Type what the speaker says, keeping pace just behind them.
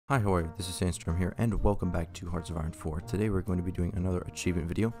Hi, how are you? This is Sandstorm here, and welcome back to Hearts of Iron 4. Today we're going to be doing another achievement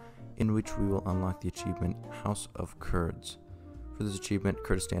video, in which we will unlock the achievement House of Kurds. For this achievement,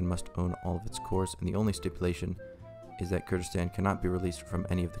 Kurdistan must own all of its cores, and the only stipulation is that Kurdistan cannot be released from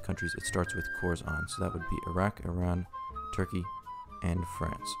any of the countries it starts with cores on. So that would be Iraq, Iran, Turkey, and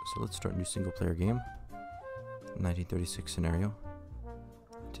France. So let's start a new single player game. 1936 scenario.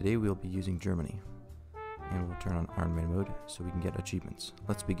 Today we'll be using Germany. And we'll turn on Iron Man mode so we can get achievements.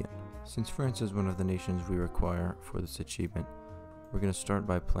 Let's begin. Since France is one of the nations we require for this achievement, we're going to start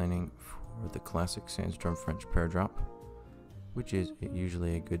by planning for the classic Sandstorm French paradrop, which is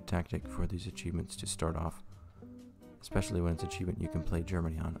usually a good tactic for these achievements to start off, especially when it's an achievement you can play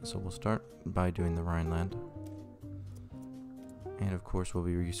Germany on. So we'll start by doing the Rhineland, and of course we'll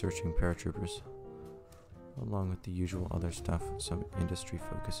be researching paratroopers, along with the usual other stuff, some industry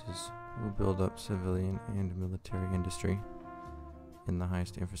focuses. We'll build up civilian and military industry in the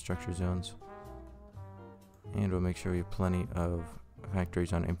highest infrastructure zones, and we'll make sure we have plenty of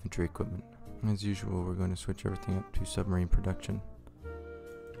factories on infantry equipment. As usual, we're going to switch everything up to submarine production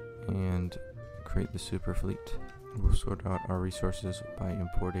and create the super fleet. We'll sort out our resources by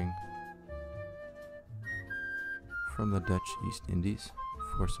importing from the Dutch East Indies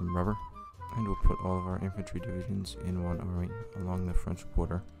for some rubber. And we'll put all of our infantry divisions in one army along the French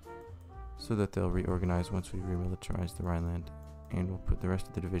border, so that they'll reorganize once we remilitarize the Rhineland. And we'll put the rest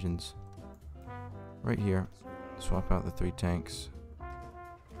of the divisions right here, swap out the 3 tanks,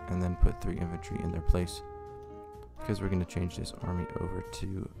 and then put 3 infantry in their place, because we're going to change this army over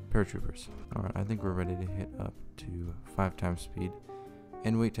to paratroopers. Alright, I think we're ready to hit up to 5 times speed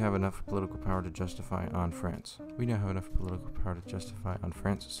and wait to have enough political power to justify on France. We now have enough political power to justify on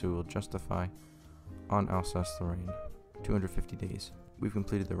France, so we'll justify on Alsace-Lorraine. 250 days. We've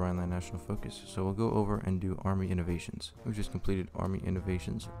completed the Rhineland National Focus, so we'll go over and do Army Innovations. We've just completed Army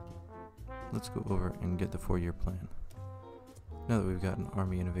Innovations. Let's go over and get the 4-year plan. Now that we've gotten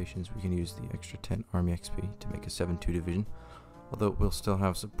Army Innovations, we can use the extra 10 Army XP to make a 7-2 division. Although we'll still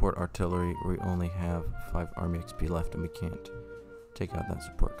have support artillery, we only have 5 Army XP left and we can't take out that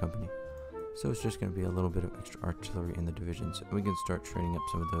support company. So it's just going to be a little bit of extra artillery in the divisions, and we can start training up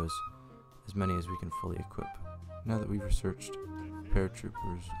some of those, as many as we can fully equip. Now that we've researched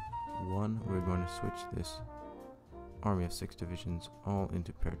Paratroopers 1, we're going to switch this army of 6 divisions all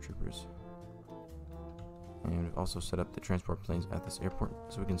into paratroopers. And we've also set up the transport planes at this airport,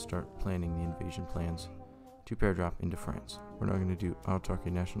 so we can start planning the invasion plans to paradrop into France. We're now going to do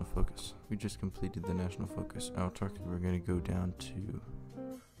Autarky National Focus. We just completed the National Focus Autarky. We're going to go down to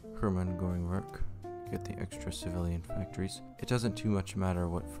Hermann Göring, get the extra civilian factories. It doesn't too much matter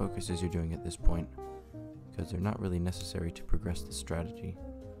what focuses you're doing at this point, because they're not really necessary to progress the strategy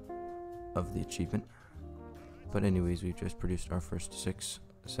of the achievement. But anyways, we've just produced our first 6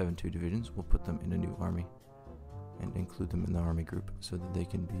 7-2 divisions. We'll put them in a new army and include them in the army group so that they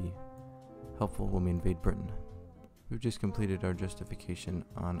can be helpful when we invade Britain. We've just completed our justification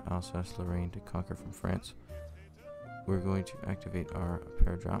on Alsace-Lorraine to conquer from France. We're going to activate our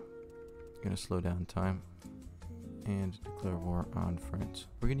paradrop. Going to slow down time and declare war on France.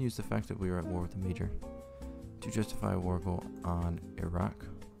 We're going to use the fact that we are at war with a major to justify a war goal on Iraq,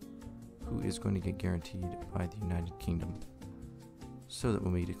 who is going to get guaranteed by the United Kingdom, so that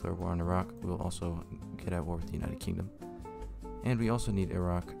when we declare war on Iraq, we'll also get at war with the United Kingdom. And we also need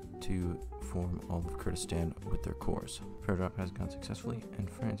Iraq to form all of Kurdistan with their cores. Paradrop has gone successfully, and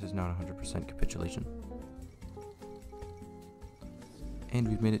France is now at 100% capitulation. And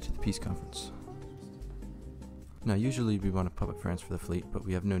we've made it to the peace conference. Now usually we want to puppet France for the fleet, but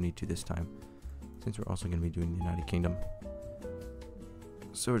we have no need to this time, since we're also going to be doing the United Kingdom.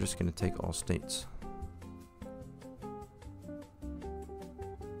 So we're just going to take all states.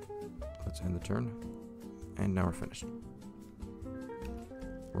 Let's end the turn, and now we're finished.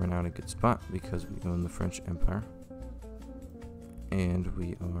 We're now in a good spot because we own the French Empire, and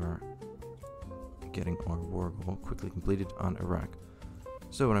we are getting our war goal quickly completed on Iraq.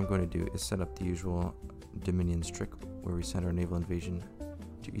 So what I'm going to do is set up the usual Dominions trick, where we send our naval invasion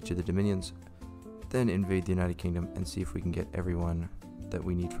to each of the Dominions, then invade the United Kingdom and see if we can get everyone that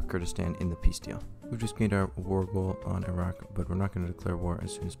we need for Kurdistan in the peace deal. We've just gained our war goal on Iraq, but we're not going to declare war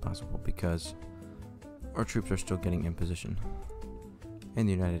as soon as possible because our troops are still getting in position, and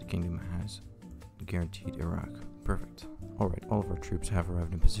the United Kingdom has guaranteed Iraq. Perfect. Alright, all of our troops have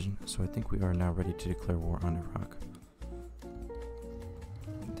arrived in position, so I think we are now ready to declare war on Iraq.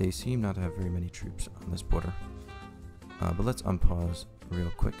 They seem not to have very many troops on this border, but let's unpause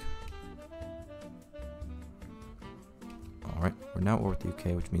real quick. Alright, we're now at war with the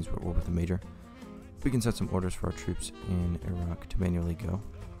UK, which means we're at war with the major. We can set some orders for our troops in Iraq to manually go.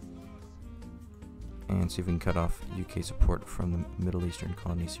 and see if we can cut off UK support from the Middle Eastern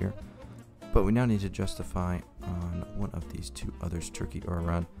colonies here. But we now need to justify on one of these two others, Turkey or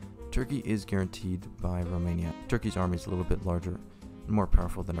Iran. Turkey is guaranteed by Romania. Turkey's army is a little bit larger and more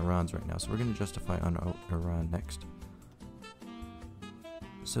powerful than Iran's right now, so we're going to justify on Iran next,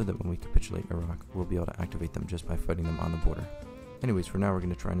 so that when we capitulate Iraq, we'll be able to activate them just by fighting them on the border. Anyways, for now we're going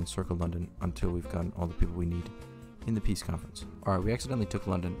to try and encircle London until we've gotten all the people we need in the peace conference. Alright, we accidentally took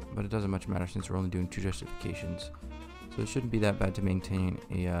London, but it doesn't much matter since we're only doing 2 justifications. So it shouldn't be that bad to maintain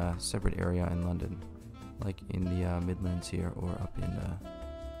a separate area in London, like in the Midlands here, or up in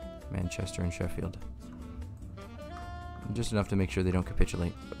Manchester and Sheffield. Just enough to make sure they don't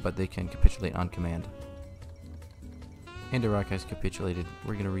capitulate, but they can capitulate on command. And Iraq has capitulated.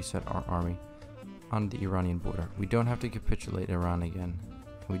 We're going to reset our army on the Iranian border. We don't have to capitulate Iran again.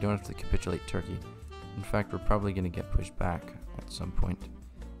 We don't have to capitulate Turkey. In fact, we're probably going to get pushed back at some point.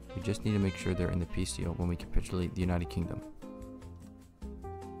 We just need to make sure they're in the peace deal when we capitulate the United Kingdom.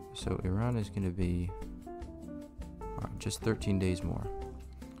 So Iran is going to be just 13 days more.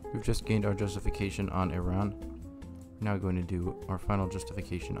 We've just gained our justification on Iran. We're now going to do our final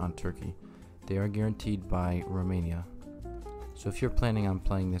justification on Turkey. They are guaranteed by Romania. So if you're planning on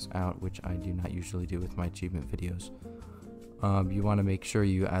playing this out, which I do not usually do with my achievement videos, you want to make sure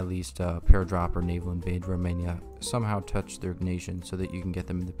you at least paradrop or naval invade Romania, somehow touch their nation so that you can get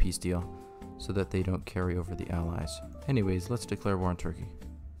them in the peace deal, so that they don't carry over the allies. Anyways, let's declare war on Turkey.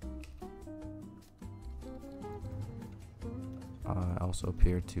 I also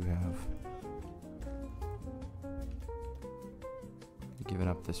appear to have given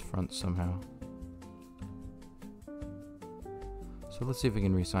up this front somehow. So let's see if we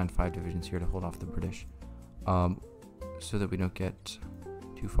can reassign 5 divisions here to hold off the British, so that we don't get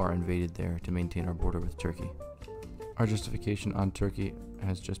too far invaded there to maintain our border with Turkey. Our justification on Turkey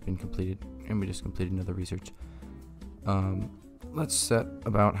has just been completed, and we just completed another research. Let's set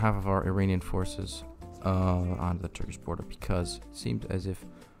about half of our Iranian forces onto the Turkish border, because it seems as if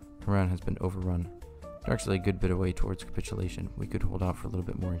Iran has been overrun. They're actually a good bit away towards capitulation. We could hold out for a little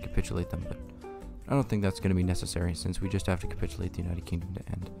bit more and capitulate them, but I don't think that's going to be necessary, since we just have to capitulate the United Kingdom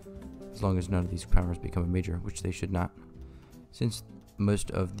to end, as long as none of these powers become a major, which they should not, since most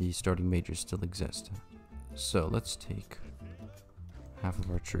of the starting majors still exist. So let's take half of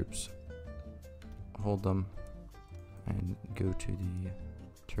our troops, hold them, and go to the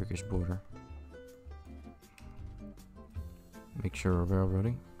Turkish border. Make sure we're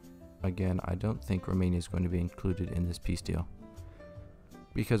railroading. Again, I don't think Romania is going to be included in this peace deal,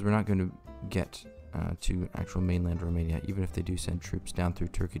 because we're not going to get to actual mainland Romania, even if they do send troops down through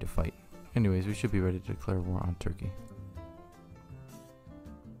Turkey to fight. Anyways, we should be ready to declare war on Turkey.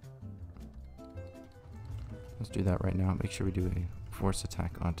 Let's do that right now. Make sure we do a force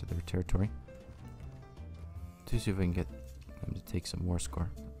attack onto their territory to see if we can get them to take some war score.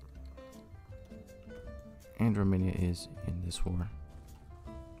 And Romania is in this war,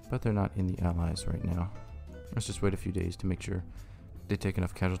 but they're not in the Allies right now. Let's just wait a few days to make sure they take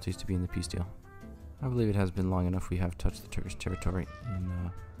enough casualties to be in the peace deal. I believe it has been long enough we have touched the Turkish territory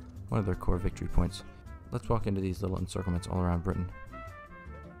in one of their core victory points. Let's walk into these little encirclements all around Britain,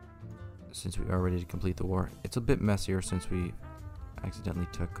 since we are ready to complete the war. It's a bit messier since we accidentally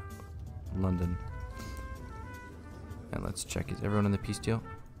took London. And let's check, is everyone in the peace deal?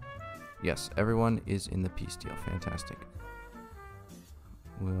 Yes, everyone is in the peace deal. Fantastic.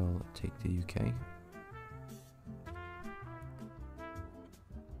 We'll take the UK.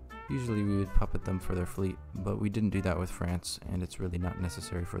 Usually we would puppet them for their fleet, but we didn't do that with France, and it's really not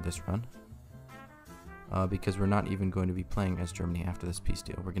necessary for this run. Because we're not even going to be playing as Germany after this peace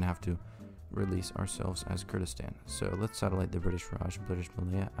deal. We're going to have to release ourselves as Kurdistan. So let's satellite the British Raj, British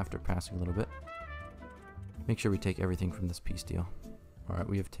Malaya, after passing a little bit. Make sure we take everything from this peace deal. Alright,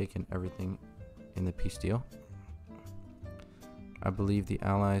 we have taken everything in the peace deal. I believe the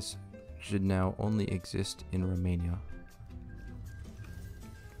Allies should now only exist in Romania.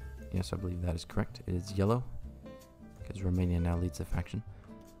 Yes, I believe that is correct. It is yellow, because Romania now leads the faction.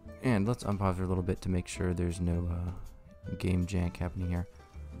 And let's unpause for a little bit to make sure there's no game jank happening here.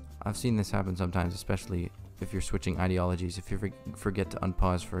 I've seen this happen sometimes, especially if you're switching ideologies. If you forget to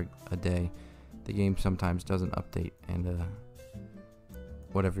unpause for a day, the game sometimes doesn't update, and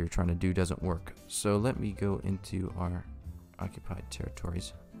whatever you're trying to do doesn't work. So let me go into our occupied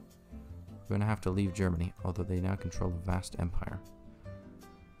territories. We're going to have to leave Germany, although they now control a vast empire.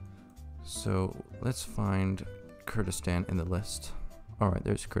 So let's find Kurdistan in the list. Alright,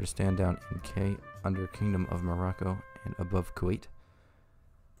 there's Kurdistan down in K, under Kingdom of Morocco and above Kuwait.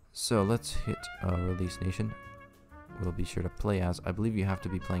 So let's hit release nation. will be sure to play as. I believe you have to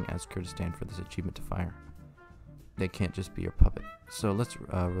be playing as Kurdistan for this achievement to fire. They can't just be your puppet. So let's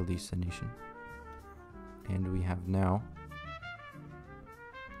release the nation. And we have now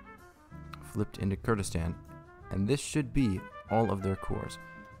flipped into Kurdistan. And this should be all of their cores.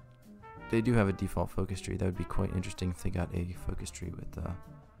 They do have a default focus tree. That would be quite interesting if they got a focus tree with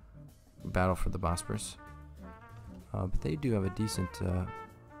Battle for the Bosporus. But they do have a decent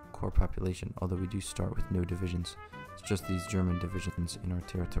core population, although we do start with no divisions. It's just these German divisions in our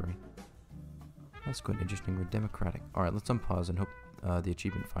territory. That's quite interesting. We're democratic. Alright, let's unpause and hope the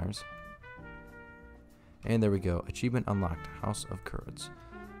achievement fires. And there we go. Achievement unlocked. House of Kurds.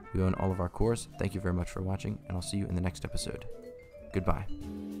 We own all of our cores. Thank you very much for watching, and I'll see you in the next episode. Goodbye.